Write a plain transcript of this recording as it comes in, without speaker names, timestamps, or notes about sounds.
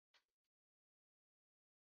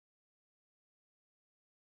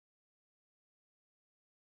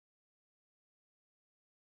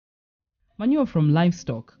Manure from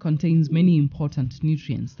livestock contains many important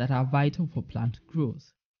nutrients that are vital for plant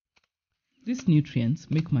growth. These nutrients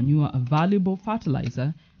make manure a valuable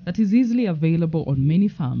fertilizer that is easily available on many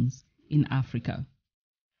farms in Africa.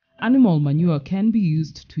 Animal manure can be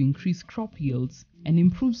used to increase crop yields and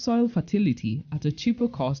improve soil fertility at a cheaper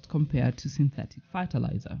cost compared to synthetic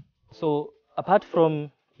fertilizer. So, apart from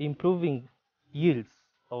improving yields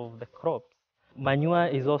of the crops, manure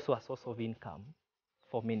is also a source of income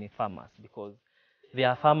for many farmers, because there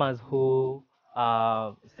are farmers who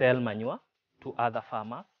sell manure to other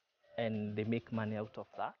farmers and they make money out of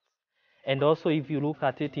that. And also, if you look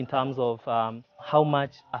at it in terms of how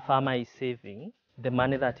much a farmer is saving, the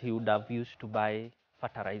money that he would have used to buy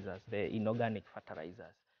fertilizers, the inorganic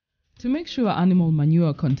fertilizers. To make sure animal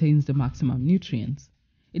manure contains the maximum nutrients,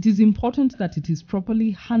 it is important that it is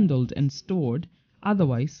properly handled and stored,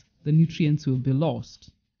 otherwise the nutrients will be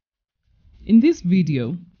lost. In this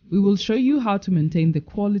video, we will show you how to maintain the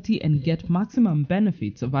quality and get maximum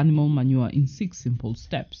benefits of animal manure in 6 simple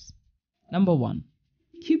steps. Number 1.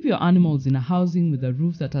 Keep your animals in a housing with a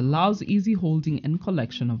roof that allows easy holding and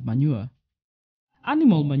collection of manure.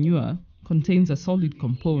 Animal manure contains a solid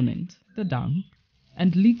component, the dung,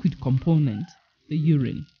 and liquid component, the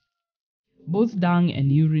urine. Both dung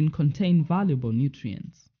and urine contain valuable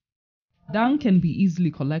nutrients. Dung can be easily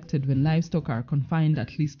collected when livestock are confined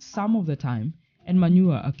at least some of the time and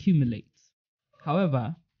manure accumulates.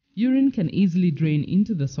 However, urine can easily drain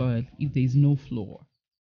into the soil if there is no floor.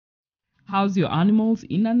 House your animals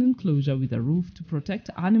in an enclosure with a roof to protect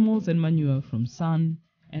animals and manure from sun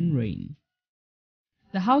and rain.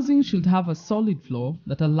 The housing should have a solid floor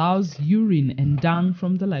that allows urine and dung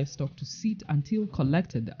from the livestock to sit until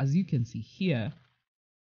collected, as you can see here,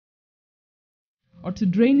 or to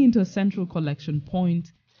drain into a central collection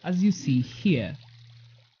point, as you see here.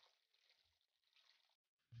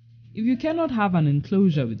 If you cannot have an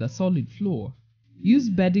enclosure with a solid floor, use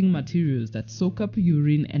bedding materials that soak up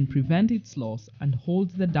urine and prevent its loss and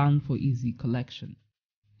hold the dung for easy collection.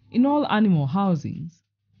 In all animal housings,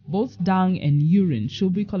 both dung and urine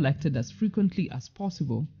should be collected as frequently as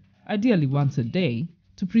possible, ideally once a day,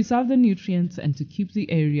 to preserve the nutrients and to keep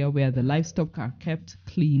the area where the livestock are kept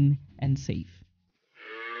clean and safe.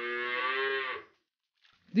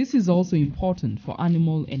 This is also important for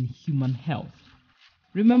animal and human health.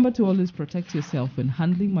 Remember to always protect yourself when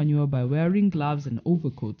handling manure by wearing gloves and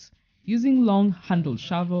overcoats, using long-handled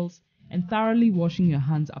shovels, and thoroughly washing your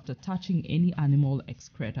hands after touching any animal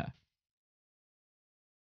excreta.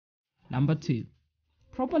 Number 2.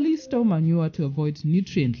 Properly store manure to avoid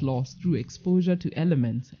nutrient loss through exposure to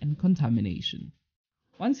elements and contamination.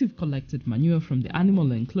 Once you've collected manure from the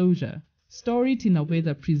animal enclosure, store it in a way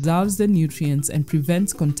that preserves the nutrients and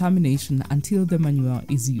prevents contamination until the manure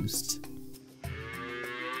is used.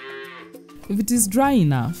 If it is dry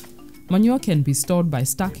enough, manure can be stored by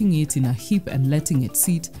stacking it in a heap and letting it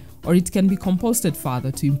sit, or it can be composted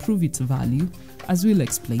further to improve its value, as we'll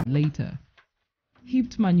explain later.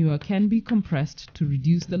 Heaped manure can be compressed to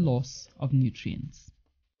reduce the loss of nutrients.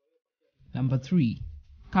 Number 3.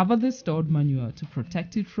 Cover the stored manure to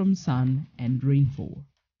protect it from sun and rainfall.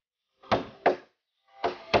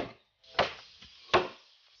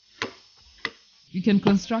 You can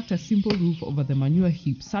construct a simple roof over the manure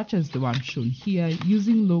heap such as the one shown here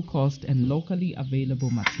using low-cost and locally available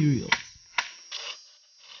materials.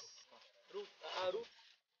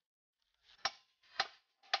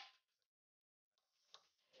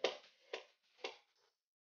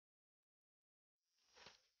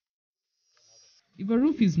 If a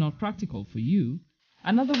roof is not practical for you,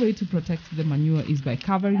 another way to protect the manure is by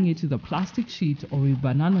covering it with a plastic sheet or with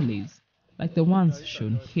banana leaves, like the ones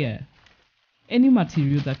shown here. Any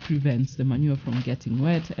material that prevents the manure from getting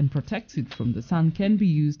wet and protects it from the sun can be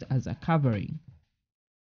used as a covering.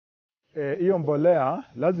 Hiyo mbolea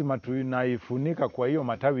lazima tunaifunika kwa hiyo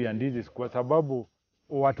matawi ya ndizi kwa sababu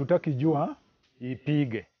hatutaki jua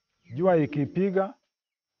ipige. Jua ikipiga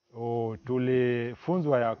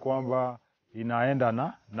tulifunzwa ya kwamba inaenda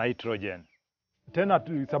na nitrogen. Tena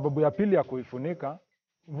sababu ya pili ya kuifunika,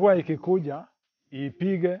 mvua ikikuja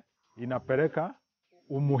ipige inapeleka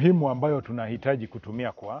umuhimu ambayo tunahitaji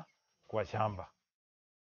kutumia kwa shamba.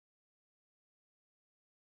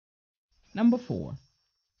 Number 4.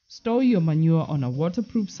 Store your manure on a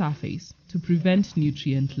waterproof surface to prevent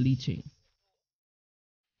nutrient leaching.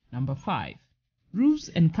 Number 5.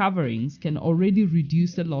 Roofs and coverings can already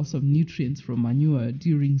reduce the loss of nutrients from manure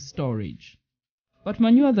during storage. But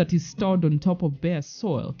manure that is stored on top of bare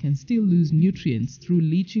soil can still lose nutrients through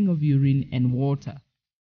leaching of urine and water.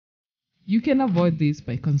 You can avoid this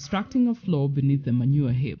by constructing a floor beneath the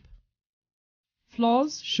manure heap.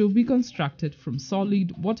 Floors should be constructed from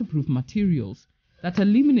solid, waterproof materials that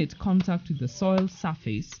eliminate contact with the soil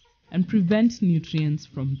surface and prevent nutrients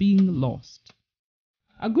from being lost.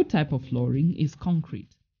 A good type of flooring is concrete,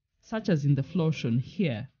 such as in the floor shown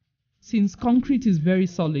here, since concrete is very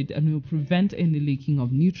solid and will prevent any leaking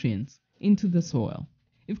of nutrients into the soil.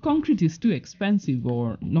 If concrete is too expensive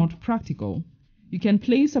or not practical, you can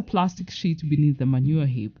place a plastic sheet beneath the manure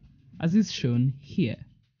heap, as is shown here.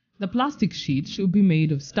 The plastic sheet should be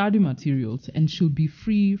made of sturdy materials and should be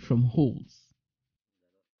free from holes.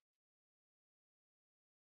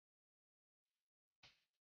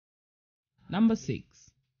 Number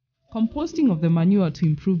 6. Composting of the manure to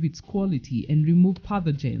improve its quality and remove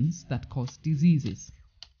pathogens that cause diseases.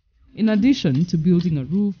 In addition to building a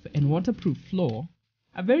roof and waterproof floor,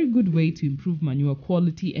 a very good way to improve manure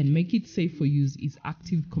quality and make it safe for use is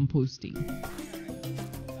active composting.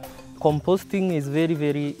 Composting is very,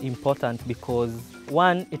 very important because,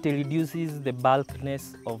 one, it reduces the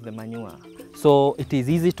bulkiness of the manure. So it is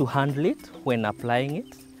easy to handle it when applying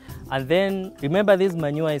it. And then remember, this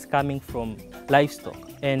manure is coming from livestock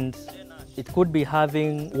and it could be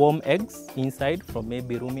having warm eggs inside from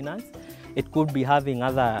maybe ruminants. It could be having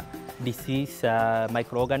other disease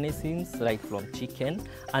microorganisms like from chicken.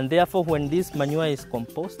 And therefore, when this manure is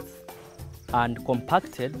composted and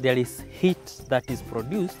compacted, there is heat that is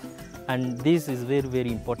produced. And this is very,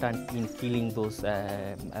 very important in killing those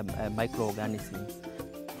microorganisms.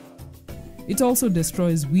 It also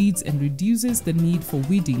destroys weeds and reduces the need for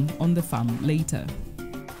weeding on the farm later.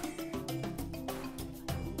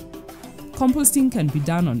 Composting can be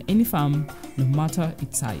done on any farm, no matter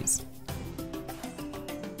its size.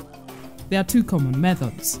 There are two common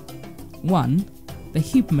methods. One, the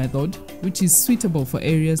heap method, which is suitable for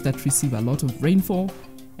areas that receive a lot of rainfall,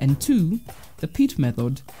 and two, the pit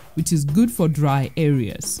method, which is good for dry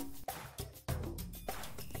areas.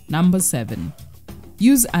 Number 7.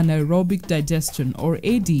 Use anaerobic digestion or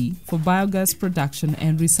AD for biogas production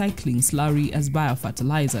and recycling slurry as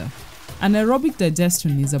biofertilizer. Anaerobic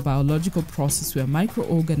digestion is a biological process where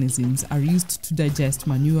microorganisms are used to digest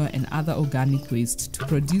manure and other organic waste to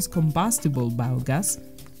produce combustible biogas,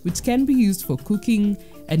 which can be used for cooking,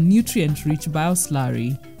 and nutrient-rich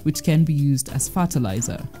bioslurry, which can be used as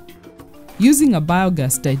fertilizer. Using a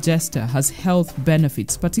biogas digester has health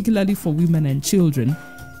benefits, particularly for women and children,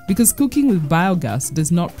 because cooking with biogas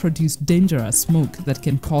does not produce dangerous smoke that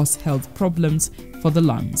can cause health problems for the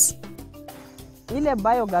lungs. Ile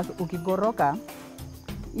biogas ukigoroka,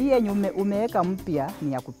 hii yenye umeweka mpya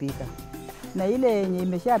ni ya kupika. Na ile yenye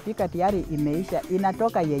imeshapika tayari imeisha,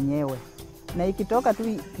 inatoka yenyewe. Na ikitoka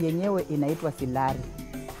tu yenyewe inaitwa silari.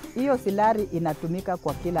 Hiyo silari inatumika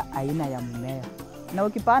kwa kila aina ya mmea. Na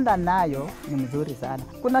ukipanda nayo ni mzuri sana.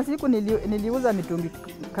 Kuna siku niliuza mitungi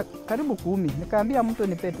karibu 10. Nikaambia mtu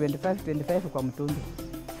nipe 25 kwa mtungi.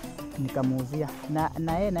 Nikamuuzia.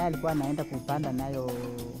 Na yeye naye alikuwa anaenda kupanda nayo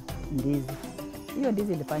ndizi. Hiyo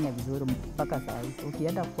ndizi ilifanya vizuri mpaka saa hii.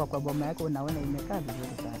 Ukienda kwa boma yako unaona imekaa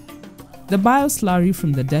vizuri sana. The bioslurry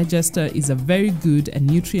from the digester is a very good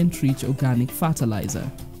and nutrient-rich organic fertilizer.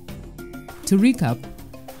 To recap,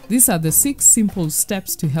 these are the 6 simple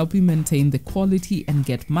steps to help you maintain the quality and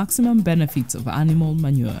get maximum benefits of animal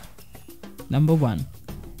manure. Number 1.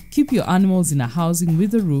 Keep your animals in a housing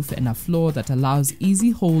with a roof and a floor that allows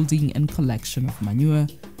easy holding and collection of manure.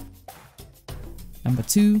 Number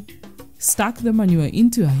 2. Stack the manure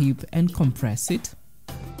into a heap and compress it.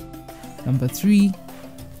 Number 3.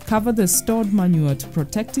 Cover the stored manure to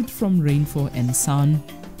protect it from rainfall and sun.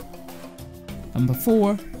 Number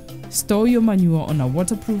 4. Store your manure on a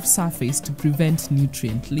waterproof surface to prevent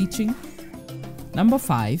nutrient leaching. Number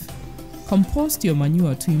 5. Compost your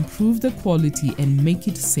manure to improve the quality and make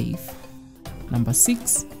it safe. Number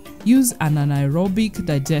 6. Use an anaerobic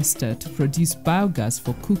digester to produce biogas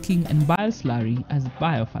for cooking and bioslurry as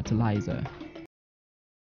biofertilizer.